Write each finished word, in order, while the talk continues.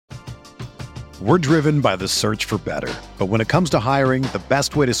We're driven by the search for better. But when it comes to hiring, the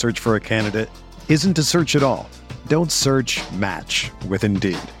best way to search for a candidate isn't to search at all. Don't search, match with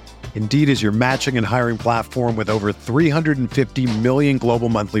Indeed. Indeed is your matching and hiring platform with over 350 million global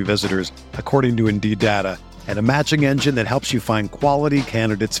monthly visitors, according to Indeed data, and a matching engine that helps you find quality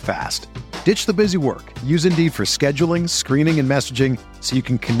candidates fast. Ditch the busy work. Use Indeed for scheduling, screening, and messaging so you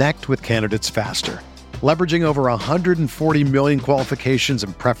can connect with candidates faster. Leveraging over 140 million qualifications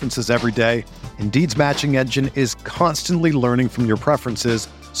and preferences every day, Indeed's matching engine is constantly learning from your preferences,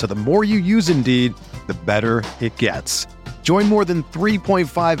 so the more you use Indeed, the better it gets. Join more than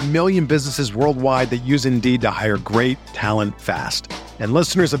 3.5 million businesses worldwide that use Indeed to hire great talent fast. And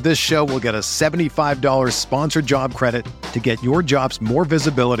listeners of this show will get a $75 sponsored job credit to get your jobs more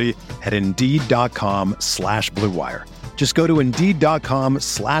visibility at Indeed.com/Blue Wire. Just go to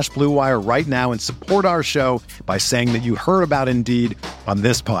Indeed.com/Blue Wire right now and support our show by saying that you heard about Indeed on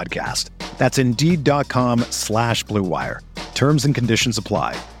this podcast. That's Indeed.com/Blue Wire. Terms and conditions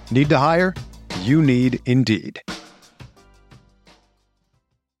apply. Need to hire? You need Indeed.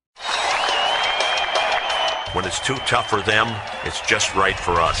 When it's too tough for them, it's just right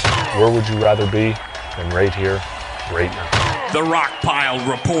for us. Where would you rather be than right here, right now? The Rockpile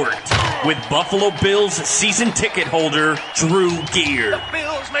Report with Buffalo Bills season ticket holder Drew Gear. The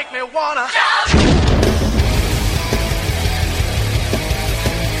Bills make me wanna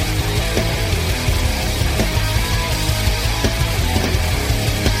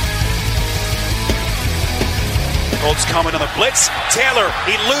Colts coming on the blitz. Taylor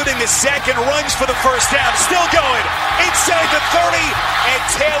eluding the second, runs for the first down. Still going inside the 30, and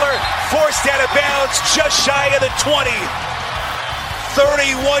Taylor forced out of bounds just shy of the 20.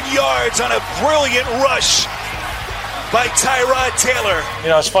 31 yards on a brilliant rush by Tyrod Taylor. You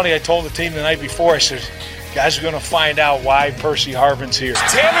know, it's funny, I told the team the night before, I said, guys are going to find out why Percy Harvin's here.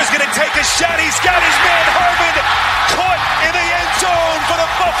 Taylor's going to take a shot. He's got his man Harvin caught in the end zone for the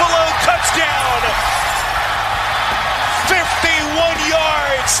Buffalo touchdown. 51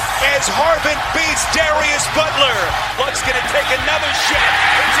 yards as Harvin beats Darius Butler. Luck's going to take another shot.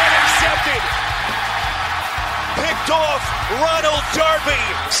 It's intercepted. Picked off Ronald Darby.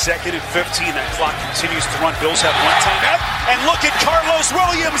 2nd and 15. That clock continues to run. Bills have one timeout. And look at Carlos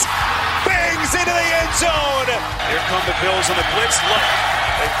Williams. Bangs into the end zone. Here come the Bills on the blitz. Look,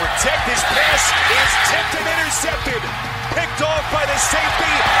 they protect his pass. Is tipped and intercepted. Picked off by the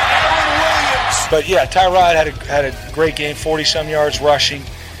safety, Aaron Williams. But yeah, Tyrod had a great game, 40-some yards rushing,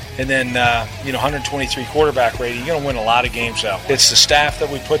 and then 123 quarterback rating. You're going to win a lot of games that way. It's the staff that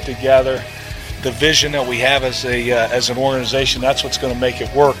we put together, the vision that we have as an organization. That's what's going to make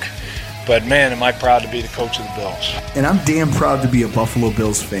it work. But man, am I proud to be the coach of the Bills. And I'm damn proud to be a Buffalo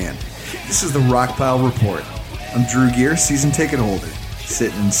Bills fan. This is the Rockpile Report. I'm Drew Gear, season ticket holder,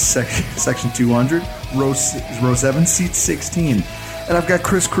 sitting in section 200. Row 7, seat 16. And I've got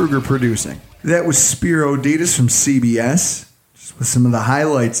Chris Kruger producing. That was Spiro Ditas from CBS, just with some of the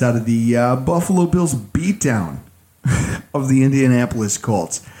highlights out of the Buffalo Bills beatdown of the Indianapolis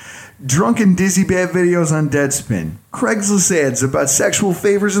Colts. Drunken dizzy bad videos on Deadspin. Craigslist ads about sexual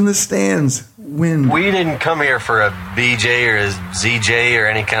favors in the stands. Win. We didn't come here for a BJ or a ZJ or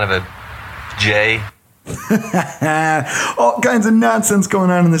any kind of a J. All kinds of nonsense going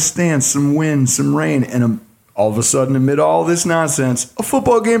on in the stands. Some wind, some rain, and all of a sudden, amid all this nonsense, a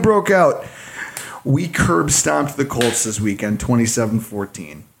football game broke out. We curb stomped the Colts this weekend,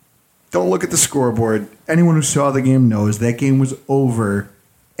 27-14. Don't look at the scoreboard. Anyone who saw the game knows that game was over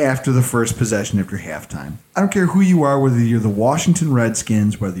after the first possession after halftime. I don't care who you are, whether you're the Washington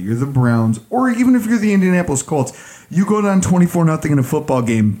Redskins, whether you're the Browns, or even if you're the Indianapolis Colts. You go down 24-0 in a football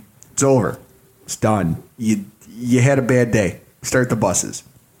game, it's over. It's done. You had a bad day. Start the buses.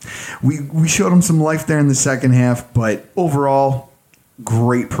 We showed them some life there in the second half, but overall,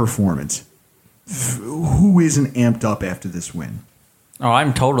 great performance. Who isn't amped up after this win? Oh,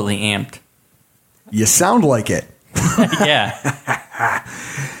 I'm totally amped. You sound like it. Yeah.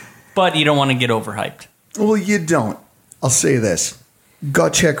 But you don't want to get overhyped. Well, you don't. I'll say this.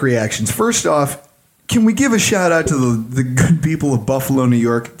 Gut check reactions. First off, can we give a shout out to the good people of Buffalo, New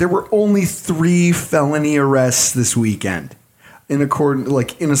York? There were only 3 felony arrests this weekend in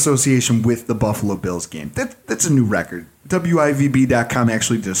association with the Buffalo Bills game. That's a new record. WIVB.com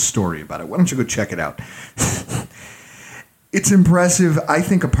actually did a story about it. Why don't you go check it out? It's impressive. I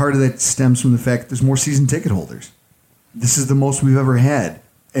think a part of that stems from the fact that there's more season ticket holders. This is the most we've ever had.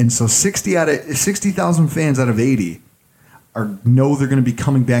 And so 60,000 fans out of 80 know they're going to be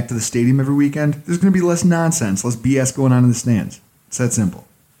coming back to the stadium every weekend. There's going to be less nonsense, less BS going on in the stands. It's that simple.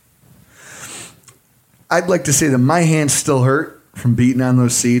 I'd like to say that my hands still hurt from beating on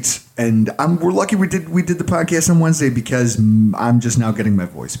those seats, and we're lucky we did the podcast on Wednesday because I'm just now getting my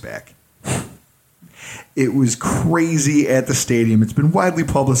voice back. It was crazy at the stadium. It's been widely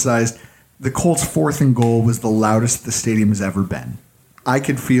publicized. The Colts' 4th and goal was the loudest the stadium has ever been. I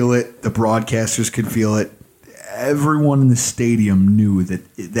could feel it. The broadcasters could feel it. Everyone in the stadium knew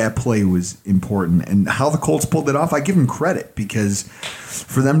that play was important. And how the Colts pulled it off, I give them credit because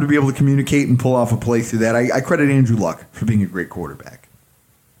for them to be able to communicate and pull off a play through that, I credit Andrew Luck for being a great quarterback.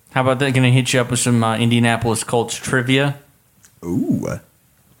 How about that? Going to hit you up with some Indianapolis Colts trivia. Ooh.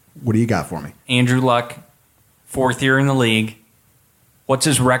 What do you got for me? Andrew Luck, 4th year in the league. What's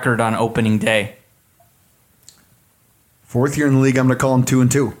his record on opening day? 4th year in the league, I'm going to call him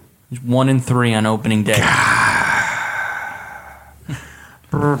 2-2. He's 1-3 on opening day.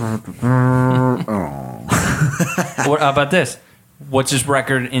 What about this? What's his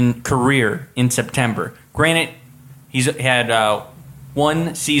record in career in September? Granted, he's had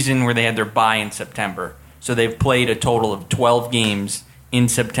one season where they had their bye in September, so they've played a total of 12 games in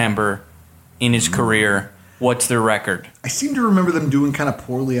September in his career. What's their record? I seem to remember them doing kind of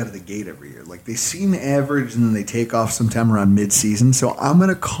poorly out of the gate every year. Like they seem average and then they take off sometime around mid-season. So I'm going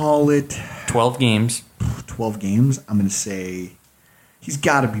to call it 12 games. 12 games. I'm going to say he's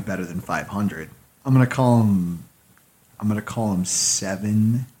got to be better than 500. I'm going to call him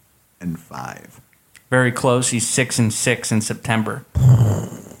 7-5. Very close. He's 6-6 in September.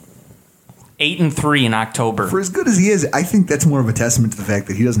 8-3 in October. For as good as he is, I think that's more of a testament to the fact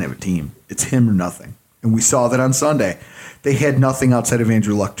that he doesn't have a team. It's him or nothing. And we saw that on Sunday. They had nothing outside of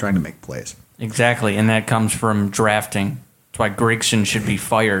Andrew Luck trying to make plays. Exactly, and that comes from drafting. That's why Grigson should be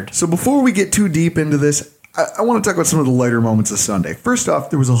fired. So before we get too deep into this, I want to talk about some of the lighter moments of Sunday. First off,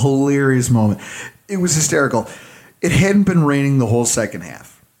 there was a hilarious moment. It was hysterical. It hadn't been raining the whole second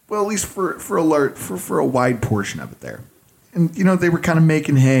half. Well, at least for a wide portion of it there. And, they were kind of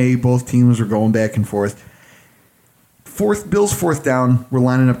making hay. Both teams were going back and forth. Bill's 4th down. We're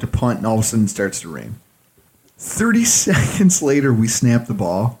lining up to punt, and all of a sudden it starts to rain. 30 seconds later, we snap the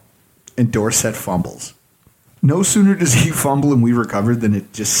ball, and Dorsett fumbles. No sooner does he fumble and we recover than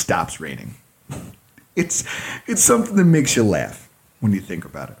it just stops raining. It's something that makes you laugh when you think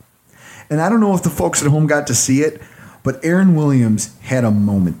about it. And I don't know if the folks at home got to see it, but Aaron Williams had a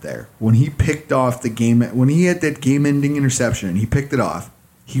moment there. When he picked off the game, when he had that game-ending interception and he picked it off,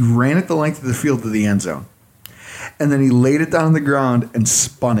 he ran it the length of the field to the end zone. And then he laid it down on the ground and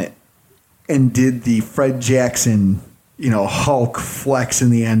spun it and did the Fred Jackson, Hulk flex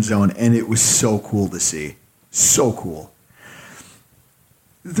in the end zone. And it was so cool to see. So cool.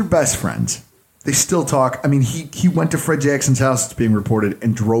 They're best friends. They still talk. I mean, he went to Fred Jackson's house, it's being reported,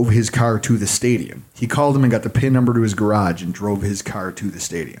 and drove his car to the stadium. He called him and got the PIN number to his garage and drove his car to the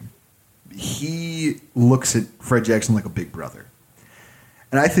stadium. He looks at Fred Jackson like a big brother.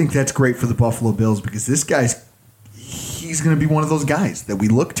 And I think that's great for the Buffalo Bills because this he's going to be one of those guys that we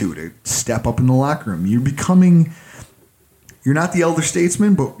look to step up in the locker room. You're not the elder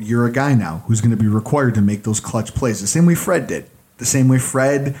statesman, but you're a guy now who's going to be required to make those clutch plays. The same way Fred did. The same way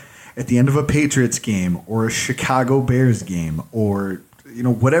Fred at the end of a Patriots game or a Chicago Bears game or,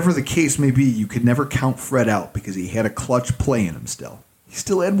 whatever the case may be, you could never count Fred out because he had a clutch play in him still. He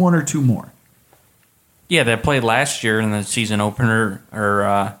still had one or two more. Yeah, that play last year in the season opener,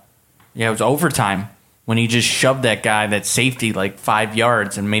 it was overtime when he just shoved that guy, that safety, like 5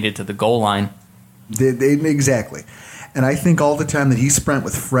 yards and made it to the goal line. Exactly. And I think all the time that he spent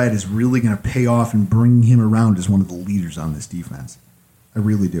with Fred is really going to pay off and bring him around as one of the leaders on this defense. I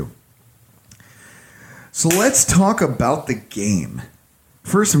really do. So let's talk about the game.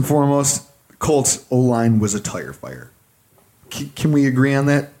 First and foremost, Colts O-line was a tire fire. Can we agree on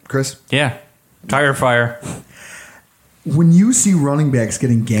that, Chris? Yeah, tire fire. When you see running backs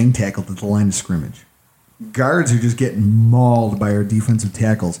getting gang tackled at the line of scrimmage, guards are just getting mauled by our defensive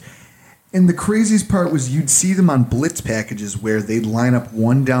tackles. And the craziest part was you'd see them on blitz packages where they'd line up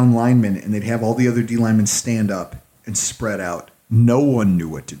one down lineman and they'd have all the other D linemen stand up and spread out. No one knew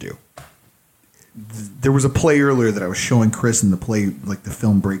what to do. There was a play earlier that I was showing Chris in the play, like the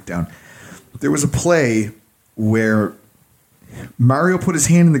film breakdown. There was a play where Mario put his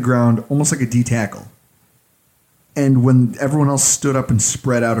hand in the ground almost like a D tackle. And when everyone else stood up and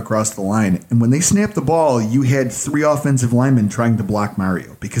spread out across the line, and when they snapped the ball, you had 3 offensive linemen trying to block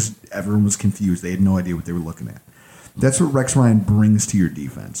Mario because everyone was confused. They had no idea what they were looking at. That's what Rex Ryan brings to your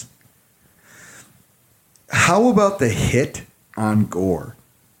defense. How about the hit on Gore?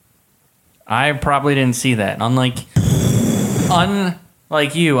 I probably didn't see that. Unlike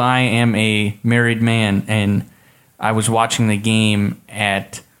you, I am a married man, and I was watching the game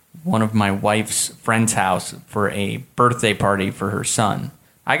at one of my wife's friend's house for a birthday party for her son.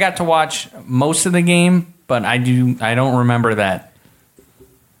 I got to watch most of the game, but I don't remember that.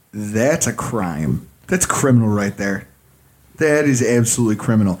 That's a crime. That's criminal right there. That is absolutely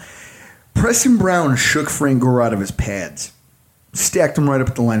criminal. Preston Brown shook Frank Gore out of his pads. Stacked him right up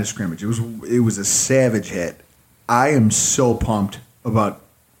at the line of scrimmage. It was a savage hit. I am so pumped about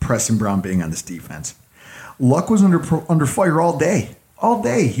Preston Brown being on this defense. Luck was under fire all day. All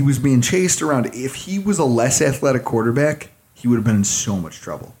day. He was being chased around. If he was a less athletic quarterback, he would have been in so much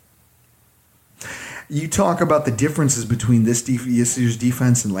trouble. You talk about the differences between this year's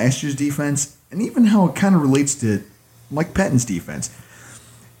defense and last year's defense, and even how it kind of relates to Mike Pettine's defense.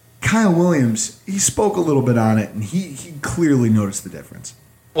 Kyle Williams, he spoke a little bit on it, and he clearly noticed the difference.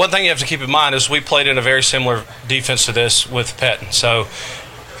 One thing you have to keep in mind is we played in a very similar defense to this with Pettin. So,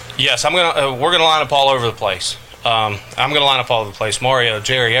 yes, we're gonna line up all over the place. I'm gonna line up all over the place. Mario,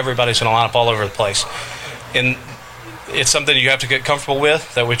 Jerry, everybody's gonna line up all over the place, and it's something you have to get comfortable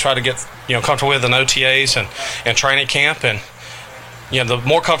with. That we try to get comfortable with in OTAs and training camp, and the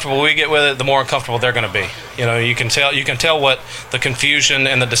more comfortable we get with it, the more uncomfortable they're going to be. You can tell what the confusion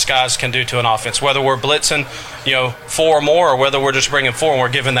and the disguise can do to an offense, whether we're blitzing, 4 or more, or whether we're just bringing 4 and we're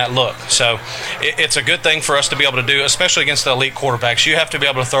giving that look. So it's a good thing for us to be able to do, especially against the elite quarterbacks. You have to be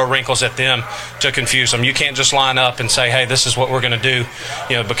able to throw wrinkles at them to confuse them. You can't just line up and say, hey, this is what we're going to do,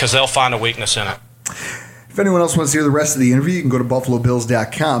 because they'll find a weakness in it. If anyone else wants to hear the rest of the interview, you can go to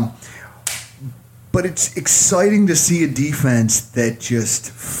BuffaloBills.com. But it's exciting to see a defense that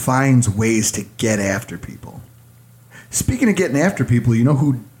just finds ways to get after people. Speaking of getting after people, you know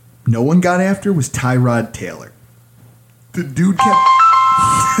who no one got after was Tyrod Taylor. The dude kept...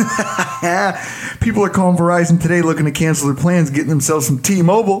 People are calling Verizon today looking to cancel their plans, getting themselves some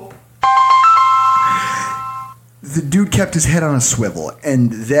T-Mobile. The dude kept his head on a swivel,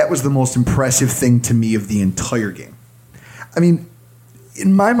 and that was the most impressive thing to me of the entire game. I mean,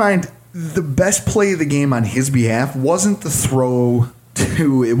 in my mind, the best play of the game on his behalf wasn't the throw to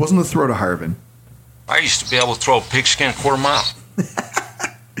Harvin. I used to be able to throw a pigskin quarter mile.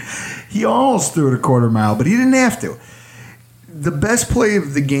 He almost threw it a quarter mile, but he didn't have to. The best play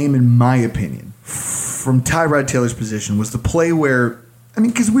of the game, in my opinion, from Tyrod Taylor's position was the play where,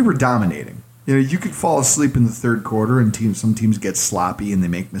 because we were dominating. You could fall asleep in the third quarter, and some teams get sloppy and they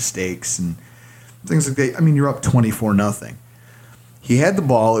make mistakes and things like that. You're up 24-0. He had the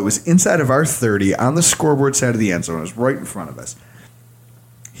ball. It was inside of our 30 on the scoreboard side of the end zone. It was right in front of us.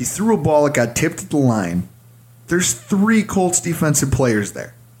 He threw a ball. It got tipped at the line. There's 3 Colts defensive players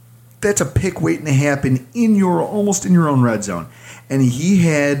there. That's a pick waiting to happen almost in your own red zone. And he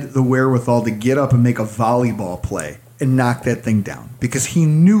had the wherewithal to get up and make a volleyball play and knock that thing down. Because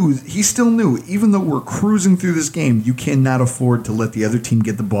he still knew, even though we're cruising through this game, you cannot afford to let the other team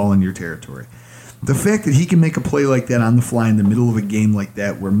get the ball in your territory. The fact that he can make a play like that on the fly in the middle of a game like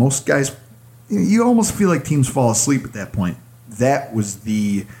that, where most guys, you almost feel like teams fall asleep at that point. That was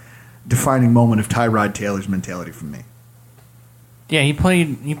the defining moment of Tyrod Taylor's mentality for me. Yeah, he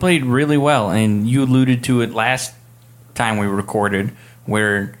played really well, and you alluded to it last time we recorded,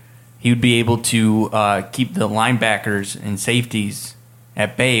 where he would be able to keep the linebackers and safeties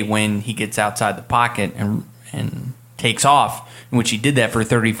at bay when he gets outside the pocket and takes off, in which he did that for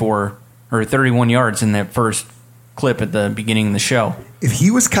 31 yards in that first clip at the beginning of the show. If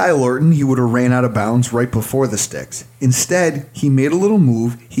he was Kyle Orton, he would have ran out of bounds right before the sticks. Instead, he made a little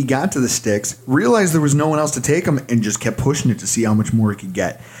move, he got to the sticks, realized there was no one else to take him, and just kept pushing it to see how much more he could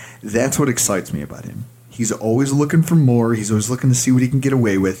get. That's what excites me about him. He's always looking for more, he's always looking to see what he can get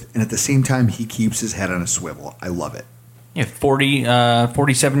away with, and at the same time, he keeps his head on a swivel. I love it. Yeah,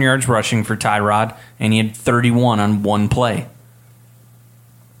 47 yards rushing for Tyrod, and he had 31 on one play.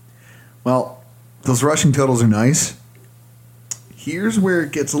 Well, those rushing totals are nice. Here's where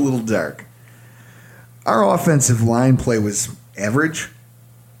it gets a little dark. Our offensive line play was average.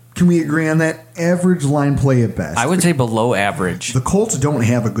 Can we agree on that? Average line play at best. I would say below average. The Colts don't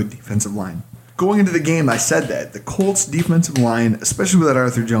have a good defensive line. Going into the game, I said that. The Colts' defensive line, especially without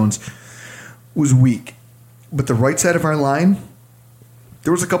Arthur Jones, was weak. But the right side of our line,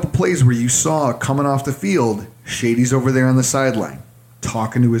 there was a couple plays where you saw coming off the field, Shady's over there on the sideline,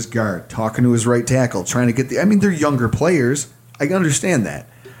 talking to his guard, talking to his right tackle, trying to get they're younger players. I can understand that.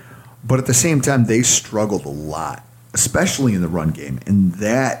 But at the same time, they struggled a lot, especially in the run game. And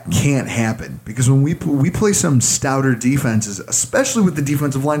that can't happen because when we play some stouter defenses, especially with the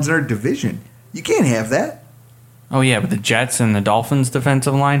defensive lines in our division, you can't have that. Oh, yeah, with the Jets and the Dolphins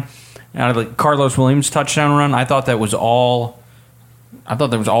defensive line. Out of the Carlos Williams touchdown run, I thought that was all I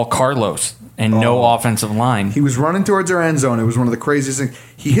thought that was all Carlos and no offensive line. He was running towards our end zone. It was one of the craziest things.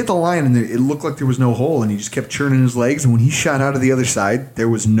 He hit the line, and it looked like there was no hole, and he just kept churning his legs. And when he shot out of the other side, there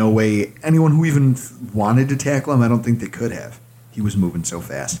was no way anyone who even wanted to tackle him, I don't think they could have. He was moving so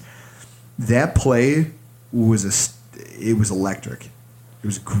fast. That play was electric. It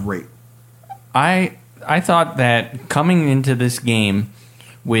was great. I thought that coming into this game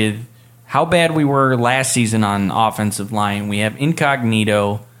with how bad we were last season on offensive line, we have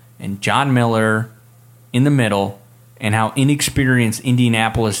Incognito and John Miller in the middle, and how inexperienced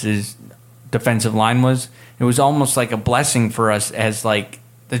Indianapolis's defensive line was. It was almost like a blessing for us, as like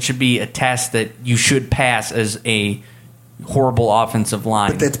that should be a test that you should pass as a horrible offensive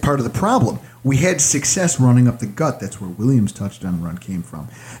line. But that's part of the problem. We had success running up the gut. That's where Williams' touchdown run came from.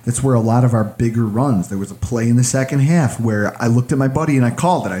 That's where a lot of our bigger runs. There was a play in the second half where I looked at my buddy and I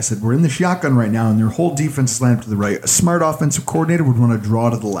called it. I said, we're in the shotgun right now, and their whole defense is lined up to the right. A smart offensive coordinator would want to draw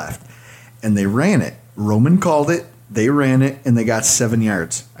to the left. And they ran it. Roman called it. They ran it, and they got 7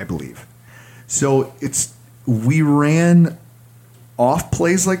 yards, I believe. So we ran off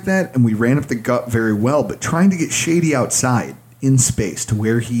plays like that, and we ran up the gut very well, but trying to get Shady outside in space to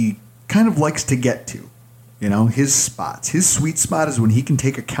where he kind of likes to get to. You know, his spots. His sweet spot is when he can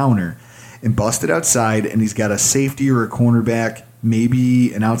take a counter and bust it outside, and he's got a safety or a cornerback,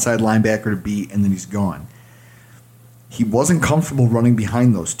 maybe an outside linebacker to beat, and then he's gone. He wasn't comfortable running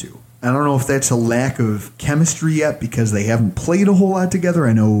behind those two. I don't know if that's a lack of chemistry yet because they haven't played a whole lot together.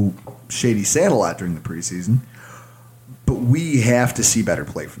 I know Shady sat a lot during the preseason, but we have to see better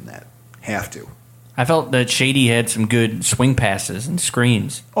play from that. Have to. I felt that Shady had some good swing passes and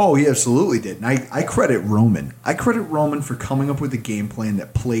screens. Oh, he absolutely did. And I credit Roman. I credit Roman for coming up with a game plan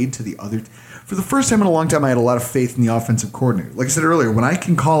that played to the other. For the first time in a long time, I had a lot of faith in the offensive coordinator. Like I said earlier, when I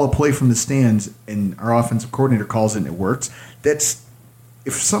can call a play from the stands and our offensive coordinator calls it and it works, that's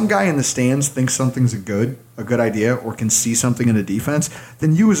if some guy in the stands thinks something's a good idea or can see something in a defense,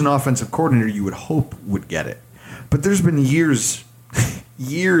 then you as an offensive coordinator, you would hope would get it. But there's been years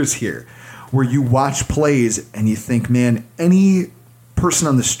here where you watch plays and you think, man, any person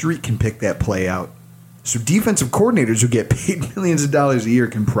on the street can pick that play out. So defensive coordinators who get paid millions of dollars a year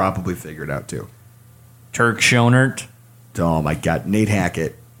can probably figure it out too. Turk Schonert. Oh, my God. Nate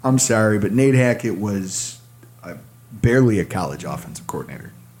Hackett. I'm sorry, but Nate Hackett was barely a college offensive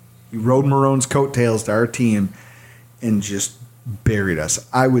coordinator. He rode Marone's coattails to our team and just buried us.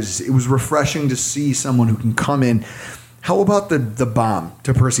 It was refreshing to see someone who can come in. How about the bomb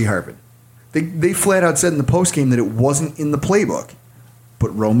to Percy Harvin? They flat out said in the postgame that it wasn't in the playbook. But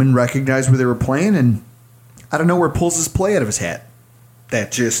Roman recognized where they were playing and out of nowhere pulls his play out of his hat.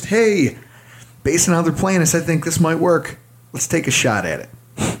 That just, hey, based on how they're playing this, I think this might work. Let's take a shot at it.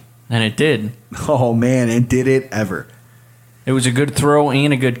 And it did. Oh, man, and did it ever. It was a good throw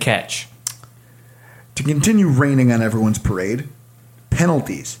and a good catch. To continue raining on everyone's parade,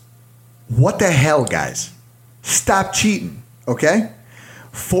 penalties. What the hell, guys? Stop cheating, okay?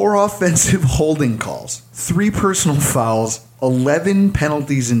 4 offensive holding calls, 3 personal fouls, 11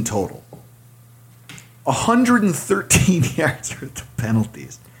 penalties in total. 113 yards worth of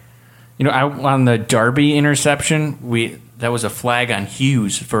penalties. You know, on the Darby interception, that was a flag on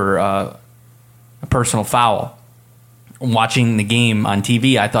Hughes for a personal foul. Watching the game on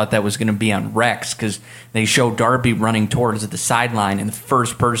TV, I thought that was going to be on Rex because they showed Darby running towards the sideline, and the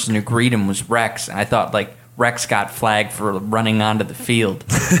first person to greet him was Rex. And I thought, like, Rex got flagged for running onto the field.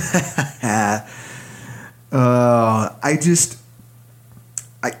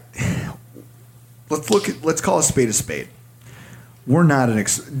 Let's call a spade a spade. We're not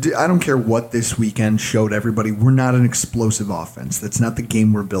I don't care what this weekend showed everybody. We're not an explosive offense. That's not the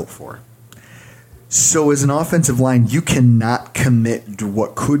game we're built for. So as an offensive line, you cannot commit to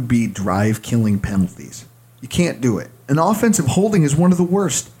what could be drive-killing penalties. You can't do it. An offensive holding is one of the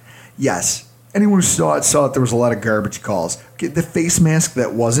worst. Yes, anyone who saw it there was a lot of garbage calls. The face mask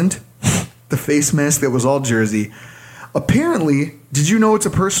that wasn't. The face mask that was all jersey. Apparently, did you know it's a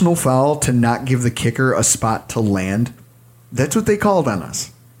personal foul to not give the kicker a spot to land? That's what they called on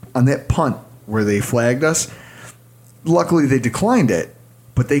us. On that punt where they flagged us. Luckily, they declined it.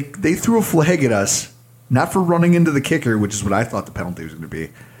 But they threw a flag at us, not for running into the kicker, which is what I thought the penalty was going to be.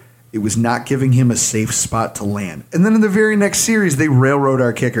 It was not giving him a safe spot to land. And then in the very next series, they railroad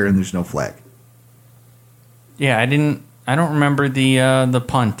our kicker, and there's no flag. Yeah, I don't remember the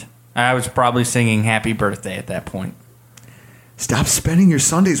punt. I was probably singing "Happy Birthday" at that point. Stop spending your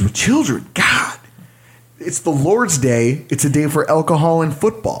Sundays with children. God, it's the Lord's Day. It's a day for alcohol and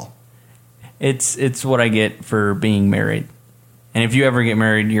football. It's what I get for being married. And if you ever get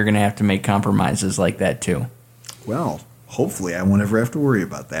married, you're going to have to make compromises like that too. Well, Hopefully, I won't ever have to worry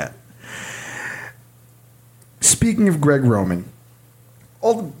about that. Speaking of Greg Roman,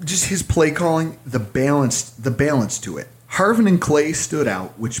 just his play calling, the balance to it. Harvin and Clay stood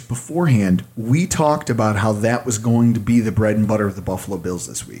out, which beforehand we talked about how that was going to be the bread and butter of the Buffalo Bills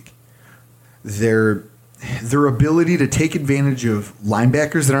this week. Their ability to take advantage of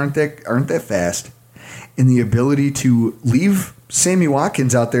linebackers that aren't that fast, and the ability to leave Sammy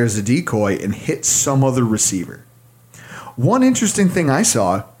Watkins out there as a decoy and hit some other receiver. One interesting thing I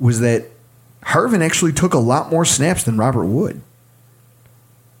saw was that Harvin actually took a lot more snaps than Robert Wood.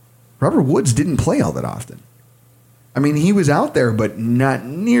 Robert Woods didn't play all that often. I mean, he was out there, but not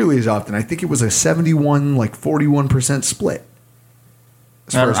nearly as often. I think it was a 41% split.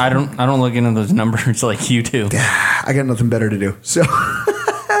 I don't look into those numbers like you do. I got nothing better to do. So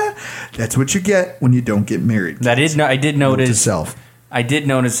that's what you get when you don't get married. I did notice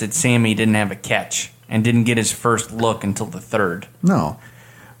that Sammy didn't have a catch and didn't get his first look until the third. No.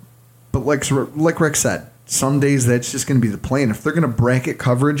 But like Rex said, some days that's just going to be the play. And if they're going to bracket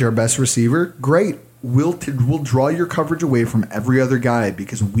coverage our best receiver, great. We'll draw your coverage away from every other guy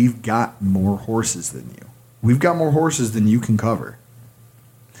because we've got more horses than you. We've got more horses than you can cover.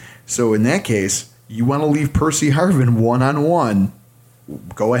 So in that case, you want to leave Percy Harvin one-on-one,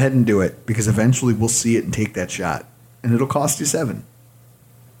 go ahead and do it because eventually we'll see it and take that shot. And it'll cost you 7.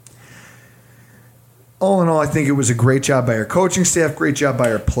 All in all, I think it was a great job by our coaching staff, great job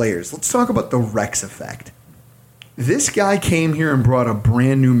by our players. Let's talk about the Rex effect. This guy came here and brought a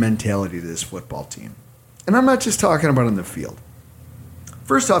brand new mentality to this football team. And I'm not just talking about on the field.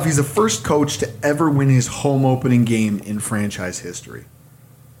 First off, he's the first coach to ever win his home opening game in franchise history.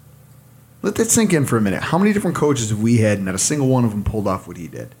 Let that sink in for a minute. How many different coaches have we had and not a single one of them pulled off what he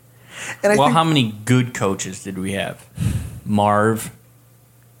did? And how many good coaches did we have? Marv?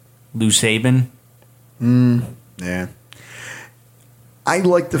 Lou Saban? Yeah. I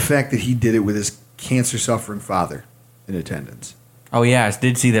like the fact that he did it with his cancer-suffering father in attendance. Oh, yeah. I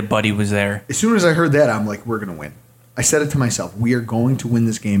did see that Buddy was there. As soon as I heard that, I'm like, we're going to win. I said it to myself. We are going to win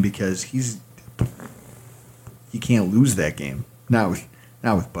this game because you can't lose that game. Not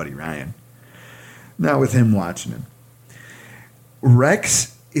with Buddy Ryan. Not with him watching him.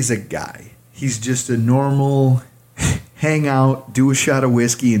 Rex is a guy. He's just a normal hang out, do a shot of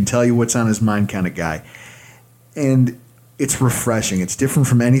whiskey, and tell you what's on his mind kind of guy. And it's refreshing. It's different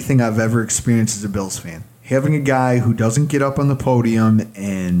from anything I've ever experienced as a Bills fan. Having a guy who doesn't get up on the podium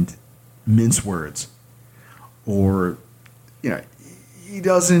and mince words. Or, he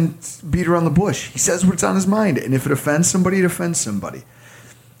doesn't beat around the bush. He says what's on his mind. And if it offends somebody, it offends somebody.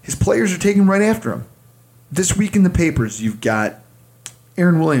 His players are taking right after him. This week in the papers, you've got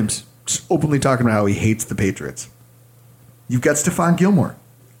Aaron Williams just openly talking about how he hates the Patriots. You've got Stephon Gilmore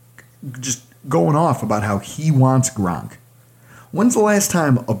just going off about how he wants Gronk. When's the last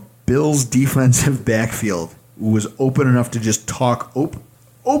time a Bills defensive backfield was open enough to just talk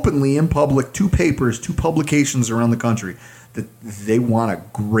openly in public to papers, to publications around the country that they want a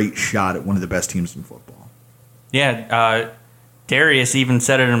great shot at one of the best teams in football? Yeah, Darius even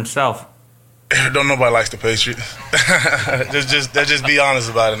said it himself. Don't nobody likes the Patriots. just be honest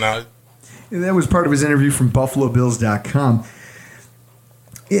about it now. And that was part of his interview from BuffaloBills.com.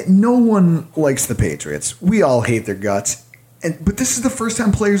 No one likes the Patriots. We all hate their guts. But this is the first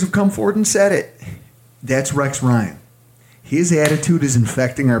time players have come forward and said it. That's Rex Ryan. His attitude is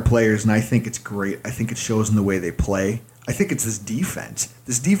infecting our players, and I think it's great. I think it shows in the way they play. I think it's this defense.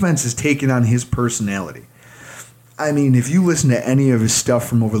 This defense is taking on his personality. I mean, if you listen to any of his stuff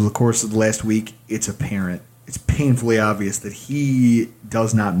from over the course of the last week, it's apparent. It's painfully obvious that he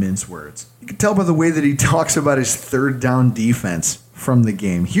does not mince words. You can tell by the way that he talks about his third down defense from the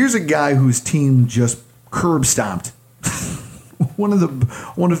game. Here's a guy whose team just curb stomped one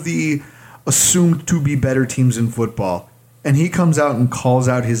of the assumed to be better teams in football, and he comes out and calls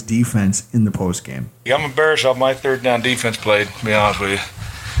out his defense in the postgame. I'm embarrassed how my third down defense played, to be honest with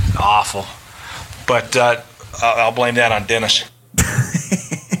you. Awful. But I'll blame that on Dennis.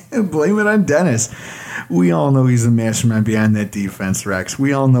 Blame it on Dennis. We all know he's the mastermind behind that defense, Rex.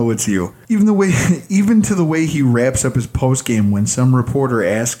 We all know it's you. Even to the way he wraps up his postgame when some reporter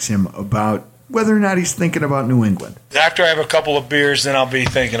asks him about whether or not he's thinking about New England. After I have a couple of beers, then I'll be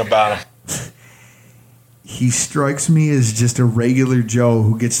thinking about him. He strikes me as just a regular Joe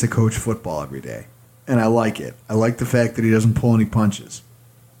who gets to coach football every day. And I like it. I like the fact that he doesn't pull any punches.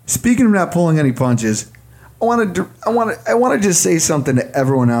 Speaking of not pulling any punches, I want to just say something to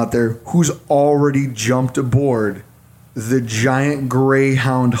everyone out there who's already jumped aboard the giant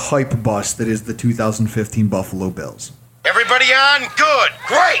Greyhound hype bus that is the 2015 Buffalo Bills. Everybody on? Good.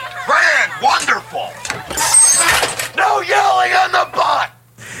 Great. Grand. Wonderful. New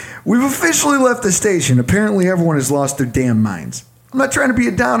We've officially left the station. Apparently everyone has lost their damn minds. I'm not trying to be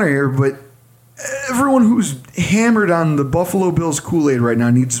a downer here, but everyone who's hammered on the Buffalo Bills Kool-Aid right now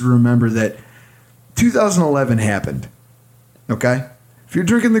needs to remember that 2011 happened. Okay? If you're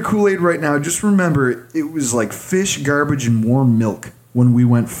drinking the Kool-Aid right now, just remember it was like fish, garbage, and warm milk when we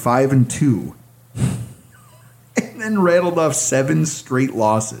went 5-2. And then rattled off 7 straight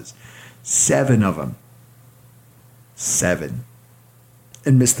losses. 7 of them. 7.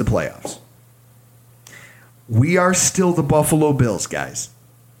 And missed the playoffs. We are still the Buffalo Bills, guys.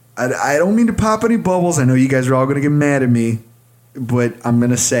 I don't mean to pop any bubbles. I know you guys are all going to get mad at me, but I'm going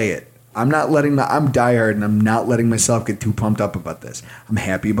to say it. I'm diehard, and I'm not letting myself get too pumped up about this. I'm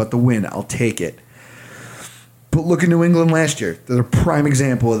happy about the win. I'll take it. But look at New England last year. They're a prime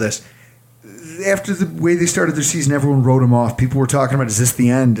example of this. After the way they started their season, everyone wrote them off. People were talking about, is this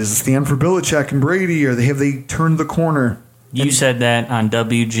the end? Is this the end for Belichick and Brady? Or have they turned the corner? You said that on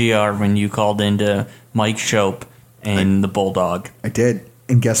WGR when you called into Mike Shope and the Bulldog. I did.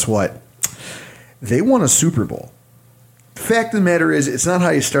 And guess what? They won a Super Bowl. The fact of the matter is, it's not how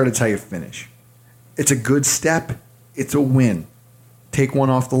you start, it's how you finish. It's a good step. It's a win. Take one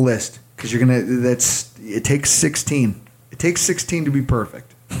off the list. Because it takes 16. It takes 16 to be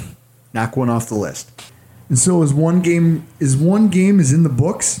perfect. Knock one off the list. And so as one game is in the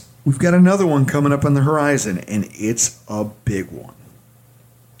books, we've got another one coming up on the horizon, and it's a big one.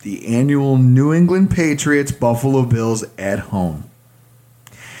 The annual New England Patriots Buffalo Bills at home.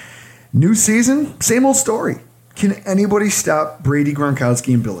 New season, same old story. Can anybody stop Brady,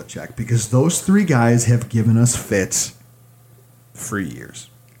 Gronkowski, and Belichick? Because those 3 guys have given us fits for years.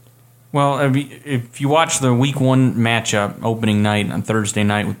 Well, if you watch the Week 1 matchup opening night on Thursday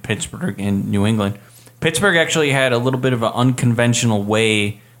night with Pittsburgh and New England, Pittsburgh actually had a little bit of an unconventional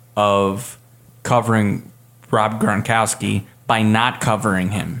way of covering Rob Gronkowski by not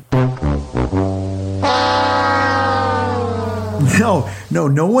covering him.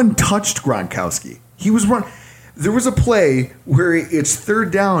 No one touched Gronkowski. He was run. There was a play where it's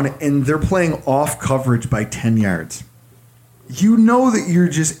 3rd down and they're playing off coverage by 10 yards. You know that you're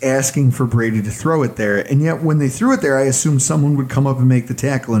just asking for Brady to throw it there, and yet when they threw it there, I assumed someone would come up and make the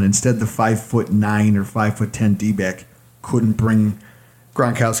tackle, and instead the 5'9" or 5'10" D-back couldn't bring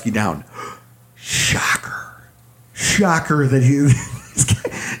Gronkowski down. Shocker that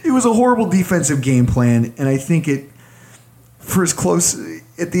it was a horrible defensive game plan, and I think for as close,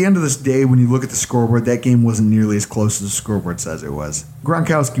 at the end of this day, when you look at the scoreboard, that game wasn't nearly as close as the scoreboard says it was.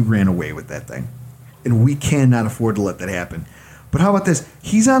 Gronkowski ran away with that thing, and we cannot afford to let that happen. But how about this?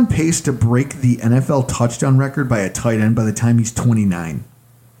 He's on pace to break the NFL touchdown record by a tight end by the time he's 29.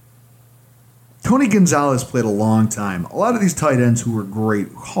 Tony Gonzalez played a long time. A lot of these tight ends who were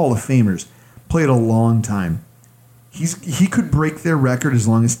great, Hall of Famers, played a long time. He could break their record as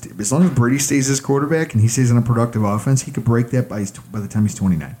long as Brady stays his quarterback and he stays on a productive offense. He could break that by the time he's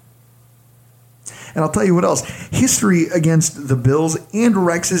 29. And I'll tell you what else. History against the Bills and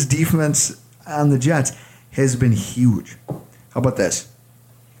Rex's defense on the Jets has been huge. How about this?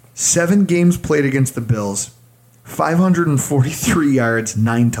 7 games played against the Bills, 543 yards,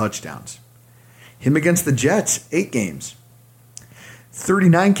 9 touchdowns. Him against the Jets, 8 games,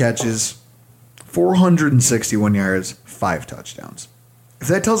 39 catches, 461 yards, 5 touchdowns. If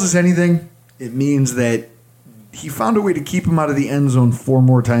that tells us anything, it means that he found a way to keep him out of the end zone 4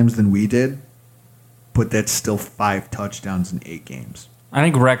 more times than we did, but that's still 5 touchdowns in 8 games. I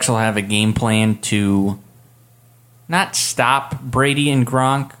think Rex will have a game plan to not stop Brady and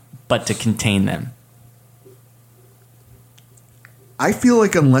Gronk, but to contain them. I feel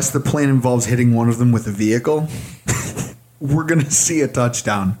like unless the plan involves hitting one of them with a vehicle, we're going to see a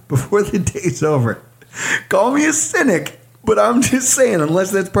touchdown before the day's over. Call me a cynic, but I'm just saying,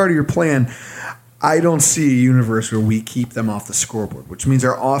 unless that's part of your plan, I don't see a universe where we keep them off the scoreboard, which means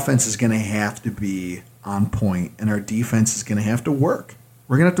our offense is going to have to be on point and our defense is going to have to work.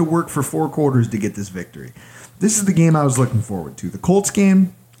 We're going to have to work for 4 quarters to get this victory. This is the game I was looking forward to. The Colts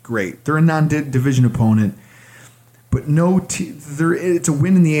game, great. They're a non-division opponent, but it's a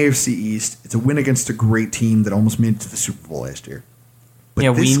win in the AFC East. It's a win against a great team that almost made it to the Super Bowl last year.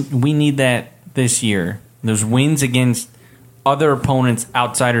 But we need that this year. Those wins against other opponents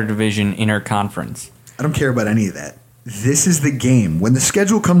outside our division in our conference. I don't care about any of that. This is the game. When the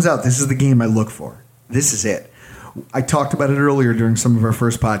schedule comes out, this is the game I look for. This is it. I talked about it earlier during some of our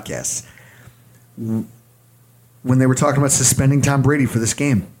first podcasts when they were talking about suspending Tom Brady for this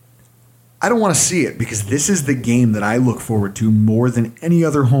game. I don't want to see it because this is the game that I look forward to more than any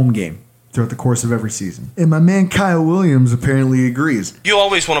other home game throughout the course of every season. And my man Kyle Williams apparently agrees. You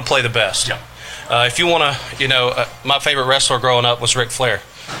always want to play the best. Yeah. If you want to, my favorite wrestler growing up was Ric Flair.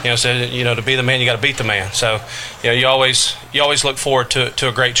 To be the man, you got to beat the man. So, you always look forward to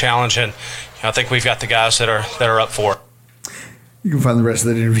a great challenge, and I think we've got the guys that are up for it. You can find the rest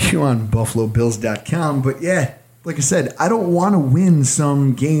of that interview on BuffaloBills.com. But yeah, like I said, I don't want to win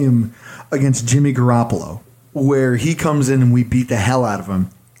some game against Jimmy Garoppolo where he comes in and we beat the hell out of him,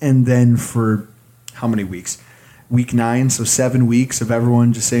 and then for how many weeks? Week 9, so 7 weeks of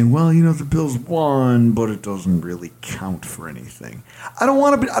everyone just saying, well, the Bills won, but it doesn't really count for anything. I don't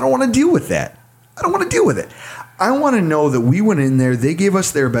want to deal with that. I don't want to deal with it. I want to know that we went in there, they gave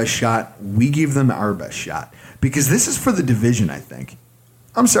us their best shot, we gave them our best shot. Because this is for the division, I think.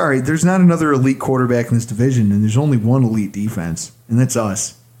 I'm sorry, there's not another elite quarterback in this division, and there's only one elite defense, and that's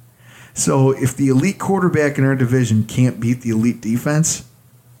us. So if the elite quarterback in our division can't beat the elite defense,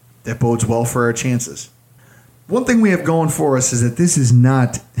 that bodes well for our chances. One thing we have going for us is that this is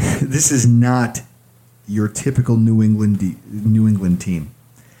not your typical New England team.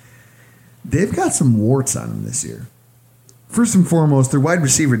 They've got some warts on them this year. First and foremost, their wide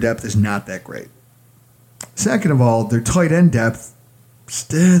receiver depth is not that great. Second of all, their tight end depth,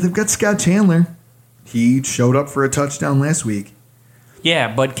 they've got Scott Chandler. He showed up for a touchdown last week.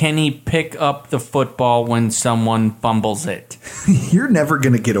 Yeah, but can he pick up the football when someone fumbles it? You're never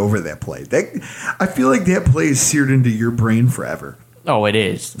going to get over that play. I feel like that play is seared into your brain forever. Oh, it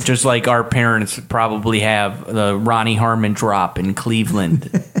is. Just like our parents probably have the Ronnie Harmon drop in Cleveland.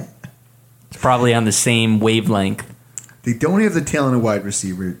 It's probably on the same wavelength. They don't have the talent of wide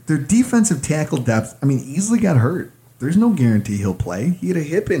receiver. Their defensive tackle depth, easily got hurt. There's no guarantee he'll play. He had a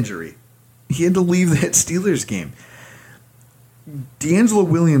hip injury. He had to leave that Steelers game. D'Angelo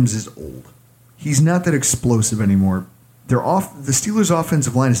Williams is old. He's not that explosive anymore. The Steelers'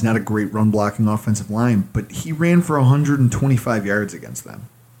 offensive line is not a great run-blocking offensive line, but he ran for 125 yards against them.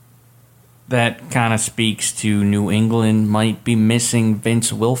 That kind of speaks to New England might be missing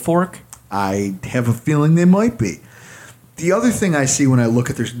Vince Wilfork. I have a feeling they might be. The other thing I see when I look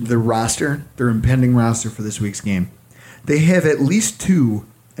at their roster, their impending roster for this week's game, they have at least 2,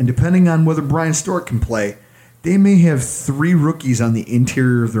 and depending on whether Brian Stork can play, they may have 3 rookies on the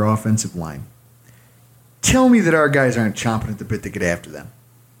interior of their offensive line. Tell me that our guys aren't chomping at the bit to get after them.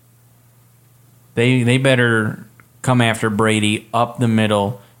 They better come after Brady up the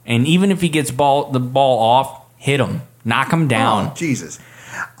middle, and even if he gets the ball off, hit him, knock him down. Oh, Jesus.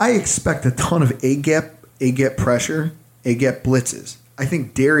 I expect a ton of A-gap pressure, A-gap blitzes. I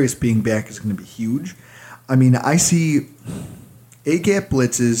think Darius being back is going to be huge. I see A-gap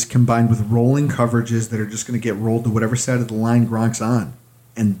blitzes combined with rolling coverages that are just going to get rolled to whatever side of the line Gronk's on.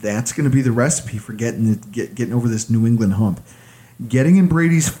 And that's going to be the recipe for getting over this New England hump. Getting in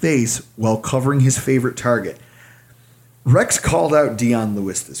Brady's face while covering his favorite target. Rex called out Dion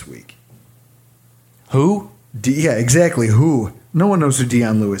Lewis this week. Who? Yeah, exactly. Who? No one knows who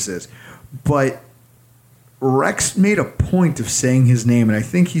Dion Lewis is. But Rex made a point of saying his name, and I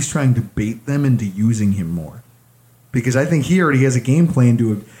think he's trying to bait them into using him more. Because I think he already has a game plan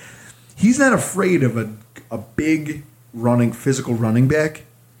to. He's not afraid of a big physical running back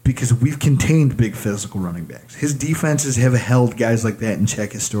because we've contained big physical running backs. His defenses have held guys like that in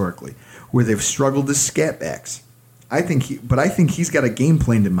check historically, where they've struggled as scat backs. I think he's got a game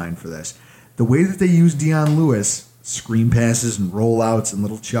plan in mind for this. The way that they use Dion Lewis, screen passes and rollouts and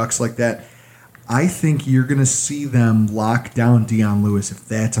little chucks like that, I think you're going to see them lock down Dion Lewis if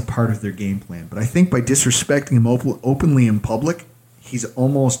that's a part of their game plan. But I think by disrespecting him openly in public, he's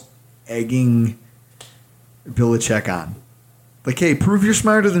almost egging Belichick on. Like, hey, prove you're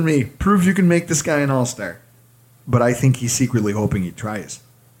smarter than me. Prove you can make this guy an all-star. But I think he's secretly hoping he tries.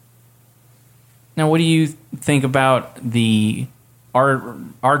 Now, what do you think about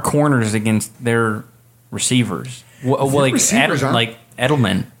our corners against their receivers? Like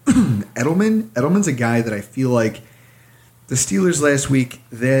Edelman. Edelman's a guy that I feel like the Steelers last week,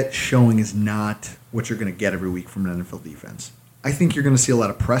 that showing is not what you're going to get every week from an NFL defense. I think you're going to see a lot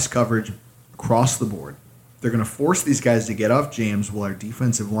of press coverage across the board. They're going to force these guys to get off jams while our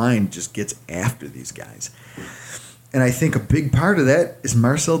defensive line just gets after these guys. And I think a big part of that is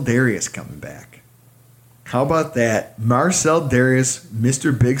Marcel Darius coming back. How about that? Marcel Darius,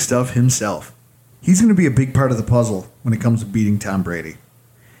 Mr. Big Stuff himself. He's going to be a big part of the puzzle when it comes to beating Tom Brady.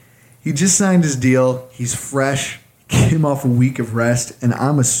 He just signed his deal. He's fresh, came off a week of rest, and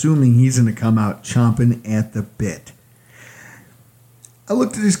I'm assuming he's going to come out chomping at the bit. I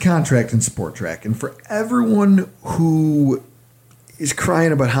looked at his contract in SportTrack, and for everyone who is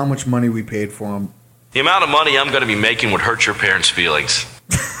crying about how much money we paid for him, the amount of money I'm going to be making would hurt your parents' feelings.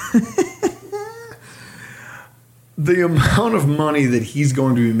 The amount of money that he's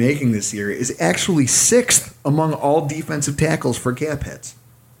going to be making this year is actually 6th among all defensive tackles for cap hits.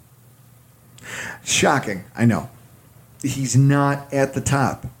 Shocking, I know. He's not at the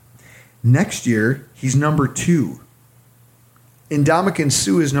top. Next year, he's number 2. Ndamukong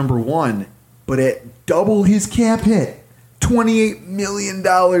Suh is number 1, but at double his cap hit. $28 million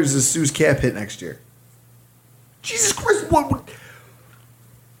is Suh's cap hit next year. Jesus Christ,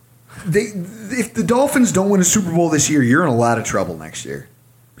 if the Dolphins don't win a Super Bowl this year, you're in a lot of trouble next year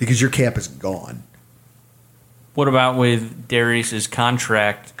because your cap is gone. What about with Darius's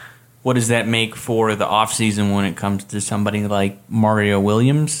contract? What does that make for the offseason when it comes to somebody like Mario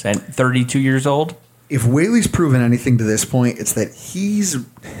Williams at 32 years old? If Whaley's proven anything to this point, it's that he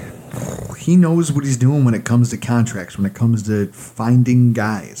knows what he's doing when it comes to contracts, when it comes to finding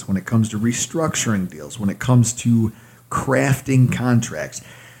guys, when it comes to restructuring deals, when it comes to crafting contracts.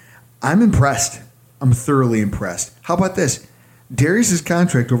 I'm impressed. I'm thoroughly impressed. How about this? Darius's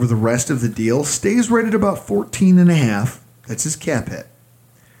contract over the rest of the deal stays right at about 14.5. That's his cap hit.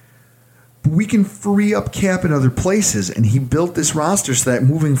 But we can free up cap in other places, and he built this roster so that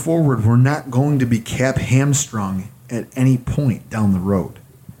moving forward, we're not going to be cap hamstrung at any point down the road.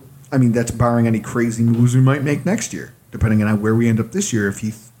 I mean, that's barring any crazy moves we might make next year, depending on where we end up this year if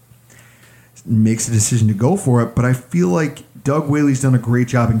he makes a decision to go for it. But I feel like Doug Whaley's done a great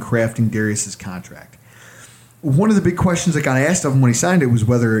job in crafting Darius's contract. One of the big questions that got asked of him when he signed it was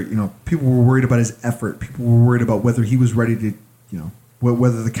whether, people were worried about his effort. People were worried about whether he was ready to,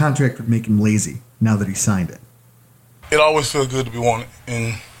 whether the contract would make him lazy now that he signed it. It always feels good to be wanted,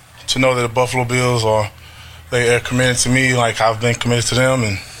 and to know that the Buffalo Bills they are committed to me like I've been committed to them,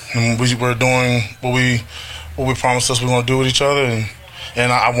 and we're doing what we promised us we're going to do with each other,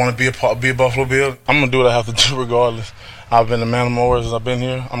 and I want to be a Buffalo Bill. I'm going to do what I have to do regardless. I've been a man of my word since I've been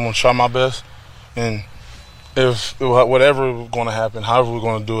here. I'm going to try my best, and if whatever was going to happen, however we're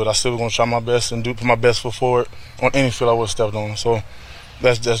going to do it, I still going to try my best and put my best foot forward on any field I would have stepped on. So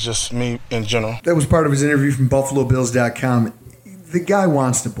that's just me in general. That was part of his interview from BuffaloBills.com. The guy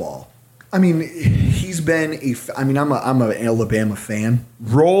wants the ball. I mean, he's been I'm an Alabama fan.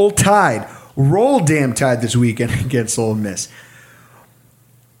 Roll Tide. Roll damn Tide this weekend against Ole Miss.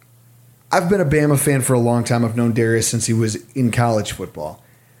 I've been a Bama fan for a long time. I've known Darius since he was in college football.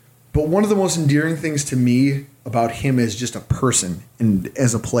 But one of the most endearing things to me about him as just a person and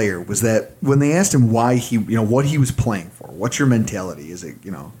as a player was that when they asked him why what he was playing for, what's your mentality? Is it,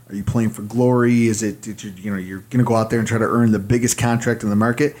 are you playing for glory? Is it, you're going to go out there and try to earn the biggest contract in the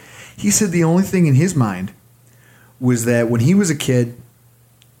market? He said the only thing in his mind was that when he was a kid,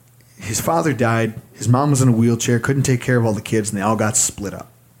 his father died, his mom was in a wheelchair, couldn't take care of all the kids, and they all got split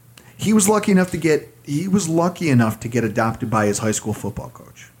up. He was lucky enough to get adopted by his high school football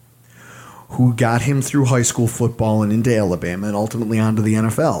coach, who got him through high school football and into Alabama and ultimately onto the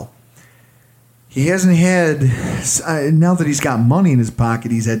NFL. He hasn't had, now that he's got money in his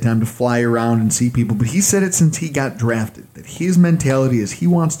pocket, he's had time to fly around and see people, but he said it since he got drafted, that his mentality is he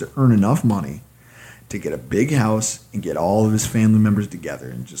wants to earn enough money to get a big house and get all of his family members together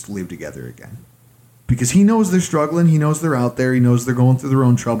and just live together again. Because he knows they're struggling, he knows they're out there, he knows they're going through their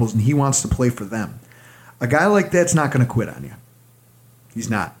own troubles, and he wants to play for them. A guy like that's not going to quit on you. He's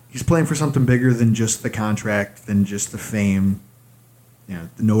not. He's playing for something bigger than just the contract, than just the fame,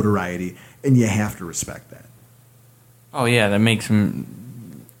 the notoriety, and you have to respect that. Oh, yeah, that makes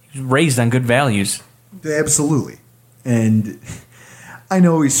him raised on good values. Absolutely. And I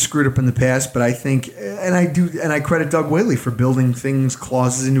know he's screwed up in the past, but I think, and I credit Doug Whaley for building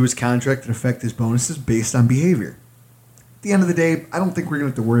clauses into his contract that affect his bonuses based on behavior. At the end of the day, I don't think we're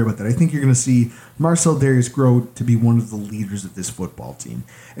going to have to worry about that. I think you're going to see Marcell Dareus grow to be one of the leaders of this football team.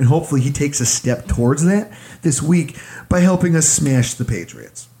 And hopefully he takes a step towards that this week by helping us smash the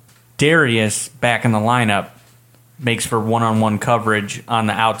Patriots. Darius back in the lineup makes for one-on-one coverage on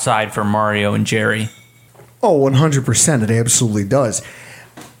the outside for Mario and Jerry. Oh, 100%. It absolutely does.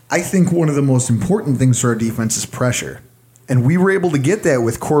 I think one of the most important things for our defense is pressure. And we were able to get that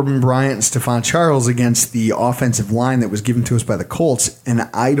with Corbin Bryant and Stephon Charles against the offensive line that was given to us by the Colts. And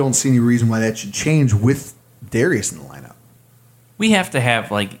I don't see any reason why that should change with Darius in the lineup. We have to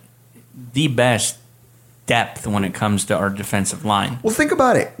have, the best depth when it comes to our defensive line. Well, think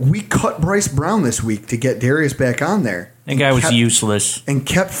about it. We cut Bryce Brown this week to get Darius back on there. That guy was useless. And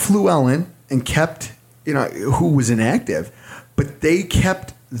kept Fluellen and kept, who was inactive. But they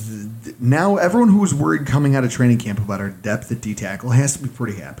kept... Now, everyone who was worried coming out of training camp about our depth at D-tackle has to be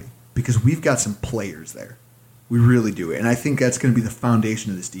pretty happy because we've got some players there. We really do. And I think that's going to be the foundation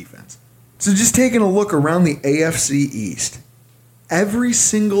of this defense. So just taking a look around the AFC East, every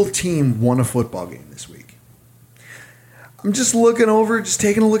single team won a football game this week. I'm just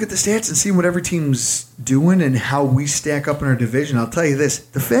taking a look at the stats and seeing what every team's doing and how we stack up in our division. I'll tell you this.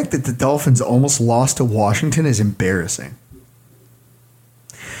 The fact that the Dolphins almost lost to Washington is embarrassing.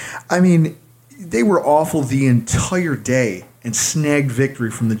 I mean, they were awful the entire day and snagged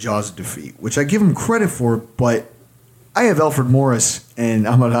victory from the jaws of defeat, which I give them credit for, but I have Alfred Morris, and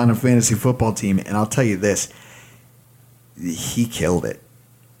I'm on a fantasy football team, and I'll tell you this. He killed it.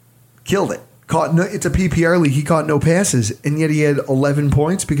 It's a PPR league. He caught no passes, and yet he had 11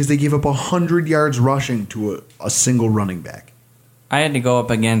 points because they gave up 100 yards rushing to a single running back. I had to go up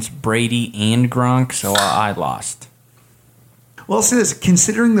against Brady and Gronk, so I lost. Well, I'll say this.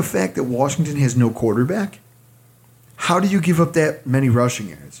 Considering the fact that Washington has no quarterback, how do you give up that many rushing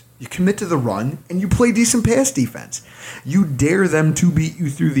yards? You commit to the run, and you play decent pass defense. You dare them to beat you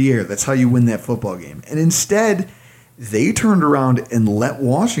through the air. That's how you win that football game. And instead, they turned around and let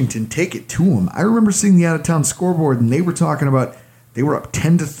Washington take it to them. I remember seeing the out-of-town scoreboard, and they were talking about they were up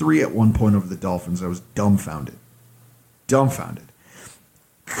 10-3 at one point over the Dolphins. I was dumbfounded.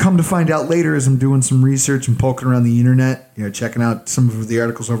 Come to find out later as I'm doing some research and poking around the internet, checking out some of the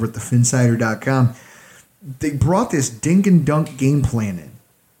articles over at thefinsider.com, they brought this dink and dunk game plan in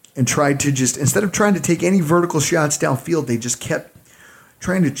and tried to just, instead of trying to take any vertical shots downfield, they just kept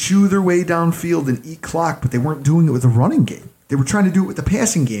trying to chew their way downfield and eat clock, but they weren't doing it with the running game. They were trying to do it with the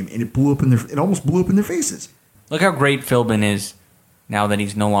passing game, and it almost blew up in their faces. Look how great Philbin is now that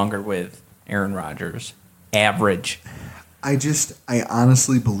he's no longer with Aaron Rodgers. Average. I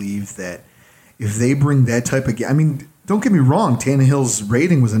honestly believe that if they bring that type of game, I mean, don't get me wrong, Tannehill's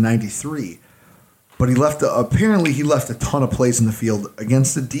rating was a 93, but he left a ton of plays in the field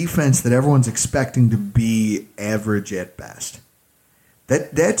against a defense that everyone's expecting to be average at best.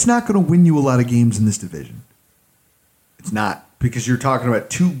 That's not going to win you a lot of games in this division. It's not, because you're talking about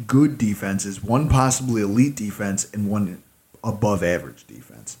two good defenses, one possibly elite defense and one above average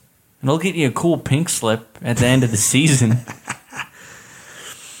defense. And it'll get you a cool pink slip at the end of the season.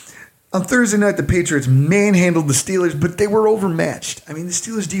 On Thursday night, the Patriots manhandled the Steelers, but they were overmatched. I mean, the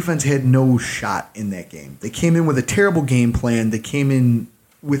Steelers' defense had no shot in that game. They came in with a terrible game plan. They came in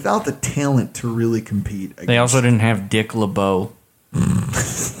without the talent to really compete. They also didn't have Dick LeBeau.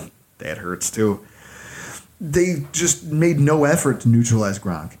 That hurts, too. They just made no effort to neutralize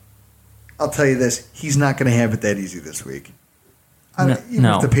Gronk. I'll tell you this, he's not going to have it that easy this week. Even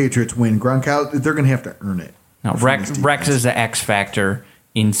if the Patriots win, Gronk out, they're going to have to earn it. No, Rex is the X factor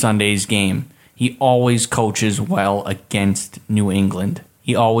in Sunday's game. He always coaches well against New England.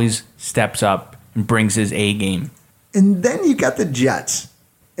 He always steps up and brings his A game. And then you got the Jets,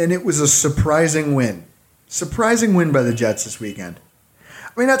 and it was a surprising win. Surprising win by the Jets this weekend.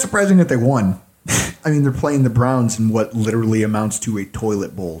 I mean, not surprising that they won. I mean, they're playing the Browns in what literally amounts to a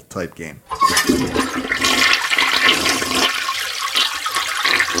toilet bowl type game.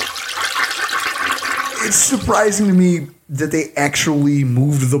 It's surprising to me that they actually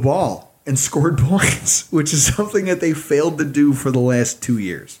moved the ball and scored points, which is something that they failed to do for the last 2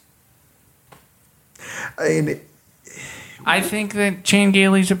 years. I think that Chan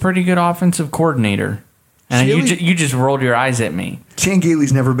Gailey's a pretty good offensive coordinator. And you just rolled your eyes at me. Chan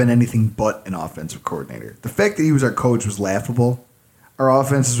Gailey's never been anything but an offensive coordinator. The fact that he was our coach was laughable. Our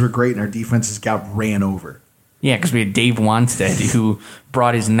offenses were great, and our defenses got ran over. Yeah, because we had Dave Wanstead, who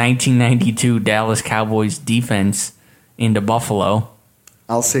brought his 1992 Dallas Cowboys defense into Buffalo.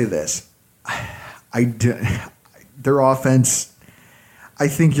 I'll say this. Their offense, I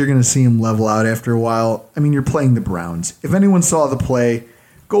think you're going to see them level out after a while. I mean, you're playing the Browns. If anyone saw the play,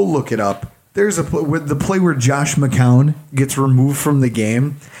 go look it up. There's the play where Josh McCown gets removed from the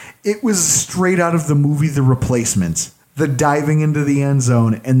game. It was straight out of the movie The Replacements. The diving into the end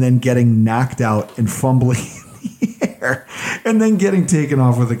zone and then getting knocked out and fumbling in the air and then getting taken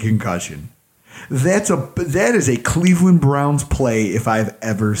off with a concussion. That is a Cleveland Browns play if I've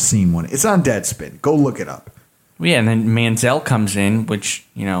ever seen one. It's on Deadspin. Go look it up. Yeah, and then Manziel comes in, which,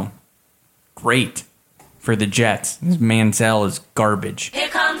 great for the Jets. Manziel is garbage. Here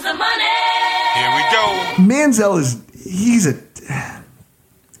comes the money. Here we go. Manziel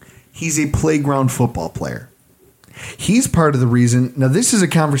he's a playground football player. He's part of the reason. Now, this is a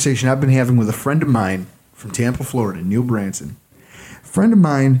conversation I've been having with a friend of mine from Tampa, Florida, Neil Branson. A friend of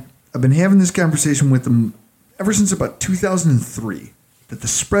mine, I've been having this conversation with him ever since about 2003, that the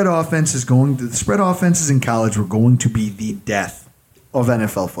spread offenses in college were going to be the death of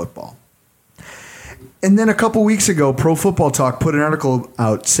NFL football. And then a couple weeks ago, Pro Football Talk put an article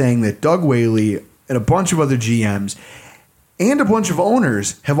out saying that Doug Whaley and a bunch of other GMs and a bunch of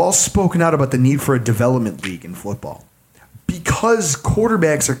owners have all spoken out about the need for a development league in football. Because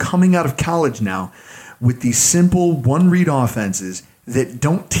quarterbacks are coming out of college now with these simple one-read offenses that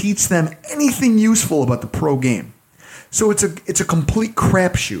don't teach them anything useful about the pro game. So it's a complete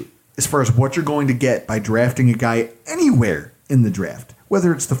crapshoot as far as what you're going to get by drafting a guy anywhere in the draft.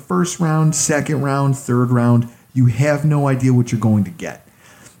 Whether it's the first round, second round, third round, you have no idea what you're going to get.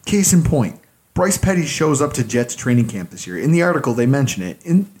 Case in point, Bryce Petty shows up to Jets training camp this year. In the article, they mention it.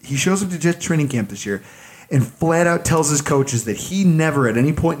 He shows up to Jets training camp this year and flat out tells his coaches that he never at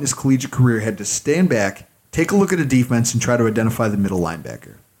any point in his collegiate career had to stand back, take a look at a defense, and try to identify the middle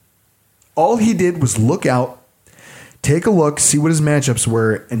linebacker. All he did was look out, take a look, see what his matchups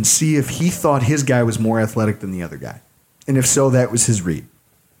were, and see if he thought his guy was more athletic than the other guy. And if so, that was his read.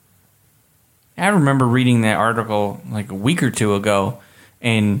 I remember reading that article like a week or two ago,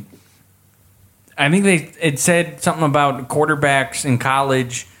 and I think it said something about quarterbacks in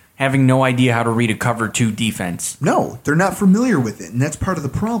college having no idea how to read a cover 2 defense. No, they're not familiar with it, and that's part of the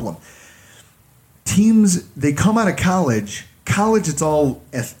problem. Teams, they come out of college, it's all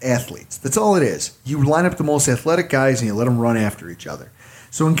athletes. That's all it is. You line up the most athletic guys and you let them run after each other.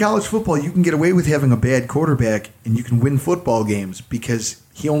 So in college football, you can get away with having a bad quarterback and you can win football games because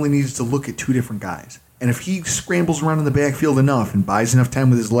he only needs to look at 2 different guys. And if he scrambles around in the backfield enough and buys enough time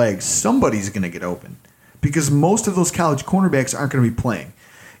with his legs, somebody's going to get open. Because most of those college cornerbacks aren't going to be playing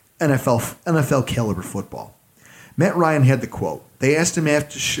NFL caliber football. Matt Ryan had the quote. They asked him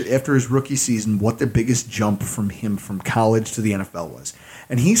after his rookie season what the biggest jump from him from college to the NFL was.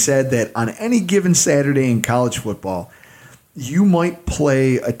 And he said that on any given Saturday in college football, you might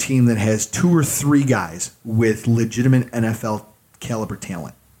play a team that has 2 or 3 guys with legitimate NFL caliber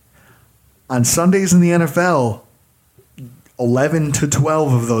talent. On Sundays in the NFL, 11 to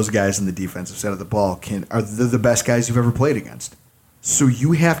 12 of those guys in the defensive side of the ball are the best guys you've ever played against. So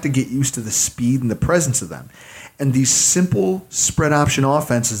you have to get used to the speed and the presence of them. And these simple spread option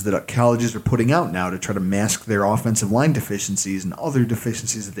offenses that colleges are putting out now to try to mask their offensive line deficiencies and other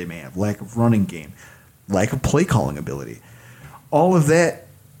deficiencies that they may have, lack of running game, lack of play calling ability. All of that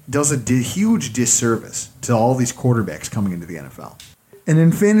does a huge disservice to all these quarterbacks coming into the NFL. And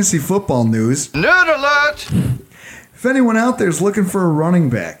in fantasy football news, Nerd alert! If anyone out there is looking for a running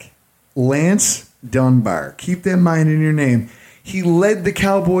back, Lance Dunbar, keep that in mind in your name. He led the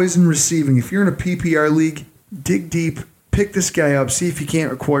Cowboys in receiving. If you're in a PPR league, dig deep, pick this guy up, see if you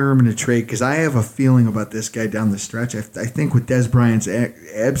can't acquire him in a trade, because I have a feeling about this guy down the stretch. I think with Dez Bryant's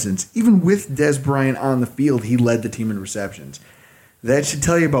absence, even with Dez Bryant on the field, he led the team in receptions. That should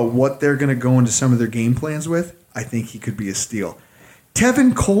tell you about what they're going to go into some of their game plans with. I think he could be a steal.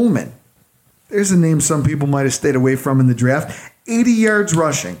 Tevin Coleman. There's a name some people might have stayed away from in the draft. 80 yards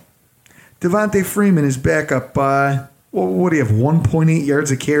rushing. Devontae Freeman is back up by, what do you have, 1.8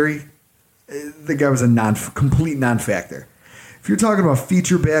 yards a carry? The guy was a complete non-factor. If you're talking about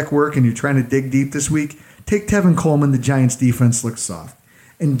feature back work and you're trying to dig deep this week, take Tevin Coleman. The Giants' defense looks soft.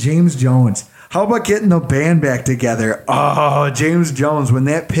 And James Jones. How about getting the band back together? Oh, James Jones. When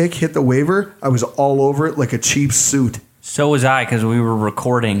that pick hit the waiver, I was all over it like a cheap suit. So was I, because we were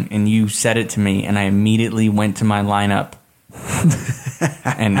recording and you said it to me, and I immediately went to my lineup.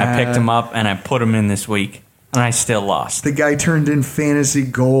 And I picked him up and I put him in this week. And I still lost. The guy turned in fantasy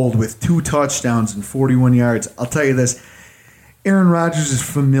gold with 2 touchdowns and 41 yards. I'll tell you this. Aaron Rodgers is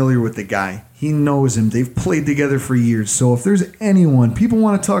familiar with the guy. He knows him. They've played together for years. So if there's anyone, people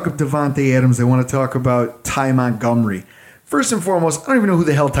want to talk of Devontae Adams. They want to talk about Ty Montgomery. First and foremost, I don't even know who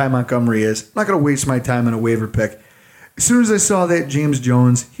the hell Ty Montgomery is. I'm not going to waste my time on a waiver pick. As soon as I saw that, James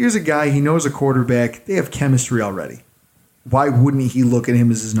Jones, here's a guy, he knows a quarterback. They have chemistry already. Why wouldn't he look at him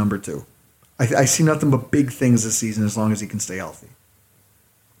as his number 2? I see nothing but big things this season as long as he can stay healthy.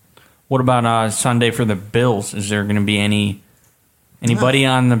 What about Sunday for the Bills? Is there going to be anybody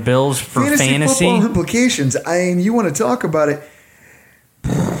on the Bills for fantasy? Football implications. You want to talk about it?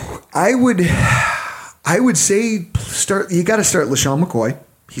 I would say start. You got to start LaShawn McCoy.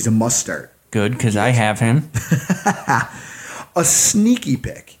 He's a must start. Good, because I have him. A sneaky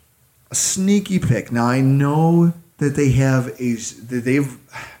pick. Now I know that they have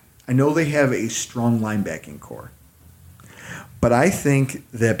a strong linebacking core. But I think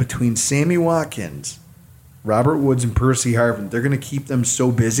that between Sammy Watkins, Robert Woods, and Percy Harvin, they're going to keep them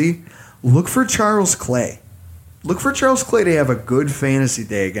so busy. Look for Charles Clay. Look for Charles Clay to have a good fantasy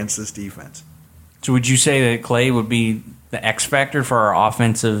day against this defense. So would you say that Clay would be the X factor for our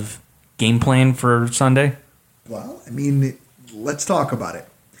offensive game plan for Sunday? Well, let's talk about it.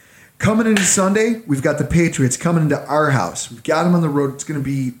 Coming into Sunday, we've got the Patriots coming into our house. We've got them on the road. It's going to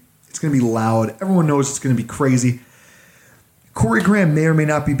be loud. Everyone knows it's going to be crazy. Corey Graham may or may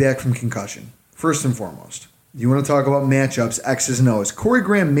not be back from concussion. First and foremost, you want to talk about matchups, X's and O's. Corey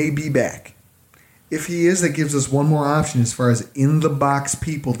Graham may be back. If he is, that gives us one more option as far as in-the-box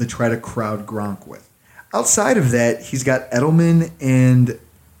people to try to crowd Gronk with. Outside of that, he's got Edelman, and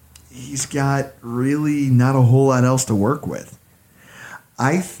he's got really not a whole lot else to work with.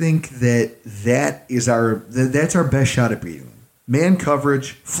 I think that's our best shot at beating him. Man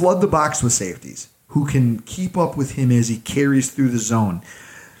coverage, flood the box with safeties who can keep up with him as he carries through the zone,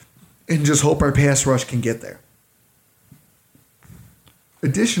 and just hope our pass rush can get there.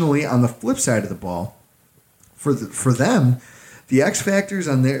 Additionally, on the flip side of the ball, for them, the X factors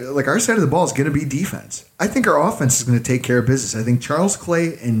on our side of the ball is going to be defense. I think our offense is going to take care of business. I think Charles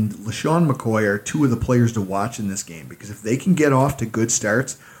Clay and LaShawn McCoy are two of the players to watch in this game, because if they can get off to good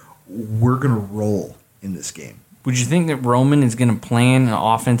starts, we're going to roll in this game. Would you think that Roman is going to plan an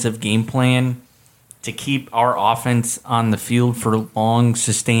offensive game plan to keep our offense on the field for long,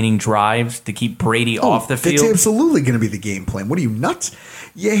 sustaining drives, to keep Brady off the field? That's absolutely going to be the game plan. What are you, nuts?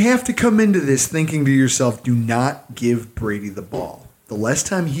 You have to come into this thinking to yourself, do not give Brady the ball. The less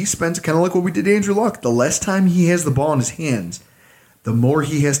time he spends, kind of like what we did to Andrew Luck, the less time he has the ball in his hands, the more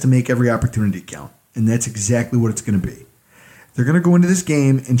he has to make every opportunity count. And that's exactly what it's going to be. They're going to go into this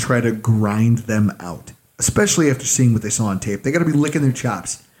game and try to grind them out, especially after seeing what they saw on tape. They got to be licking their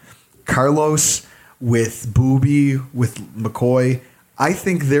chops. Carlos with Booby, with McCoy, I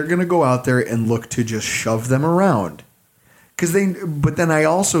think they're going to go out there and look to just shove them around. But then I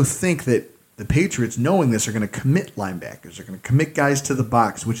also think that the Patriots, knowing this, are going to commit linebackers. They're going to commit guys to the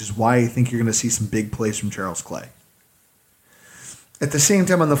box, which is why I think you're going to see some big plays from Charles Clay. At the same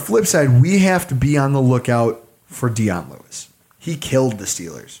time, on the flip side, we have to be on the lookout for Dion Lewis. He killed the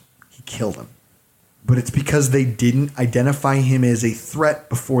Steelers. He killed them. But it's because they didn't identify him as a threat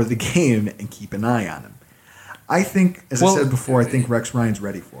before the game and keep an eye on him. I think, I said before, I think Rex Ryan's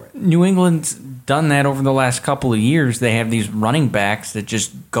ready for it. New England's done that over the last couple of years. They have these running backs that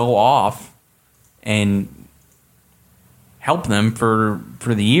just go off and help them for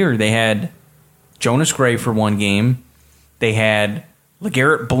the year. They had Jonas Gray for one game. They had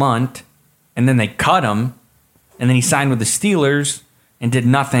LeGarrette Blount, and then they cut him, and then he signed with the Steelers and did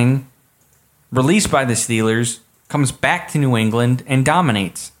nothing. Released by the Steelers, comes back to New England and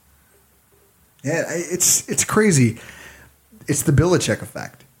dominates. Yeah, it's crazy. It's the Belichick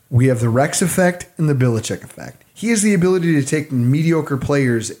effect. We have the Rex effect and the Belichick effect. He has the ability to take mediocre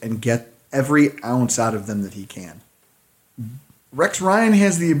players and get every ounce out of them that he can. Rex Ryan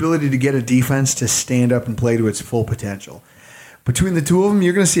has the ability to get a defense to stand up and play to its full potential. Between the two of them,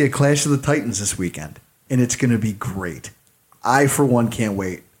 you're going to see a clash of the Titans this weekend, and it's going to be great. I, for one, can't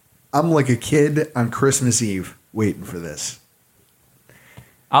wait. I'm like a kid on Christmas Eve waiting for this.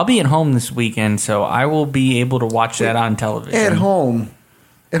 I'll be at home this weekend, so I will be able to watch that on television. At home?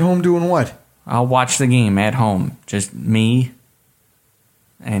 At home doing what? I'll watch the game at home. Just me.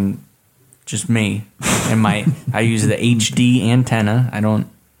 And just me. And I use the HD antenna.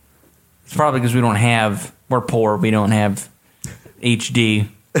 It's probably because we're poor. We don't have HD.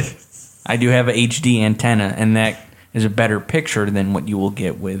 I do have an HD antenna, and that is a better picture than what you will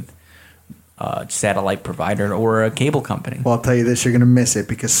get with satellite provider or a cable company. Well, I'll tell you this, you're going to miss it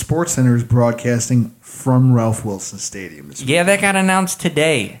because SportsCenter is broadcasting from Ralph Wilson Stadium. Yeah, that got announced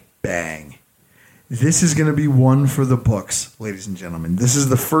today. Bang. This is going to be one for the books, ladies and gentlemen. This is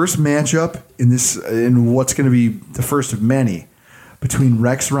the first matchup in what's going to be the first of many between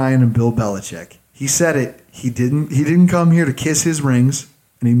Rex Ryan and Bill Belichick. He said it. He didn't come here to kiss his rings,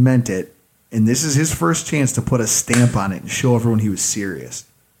 and he meant it. And this is his first chance to put a stamp on it and show everyone he was serious.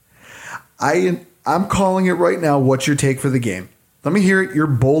 I'm calling it right now. What's your take for the game? Let me hear it. Your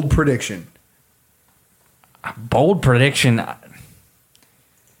bold prediction. Bold prediction. I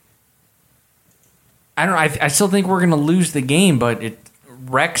don't know. I still think we're going to lose the game, but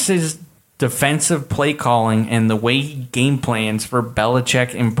Rex's defensive play calling and the way he game plans for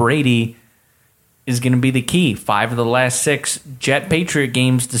Belichick and Brady is going to be the key. 5 of the last 6 Jet-Patriot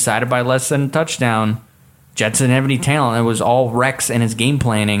games decided by less than a touchdown. Jets didn't have any talent. It was all Rex and his game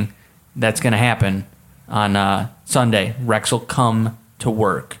planning. That's going to happen on Sunday. Rex will come to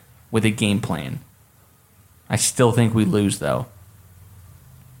work with a game plan. I still think we lose, though,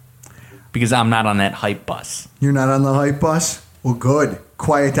 because I'm not on that hype bus. You're not on the hype bus? Well, good.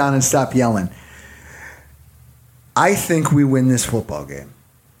 Quiet down and stop yelling. I think we win this football game.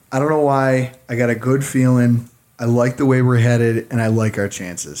 I don't know why. I got a good feeling. I like the way we're headed, and I like our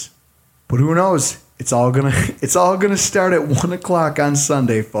chances. But who knows? It's all gonna start at 1:00 on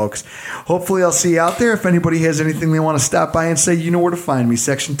Sunday, folks. Hopefully, I'll see you out there. If anybody has anything they want to stop by and say, you know where to find me.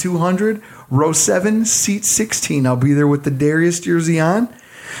 Section 200, row 7, seat 16. I'll be there with the Darius jersey on,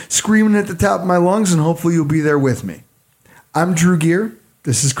 screaming at the top of my lungs, and hopefully you'll be there with me. I'm Drew Gear.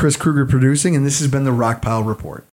 This is Chris Kruger producing, and this has been the Rockpile Report.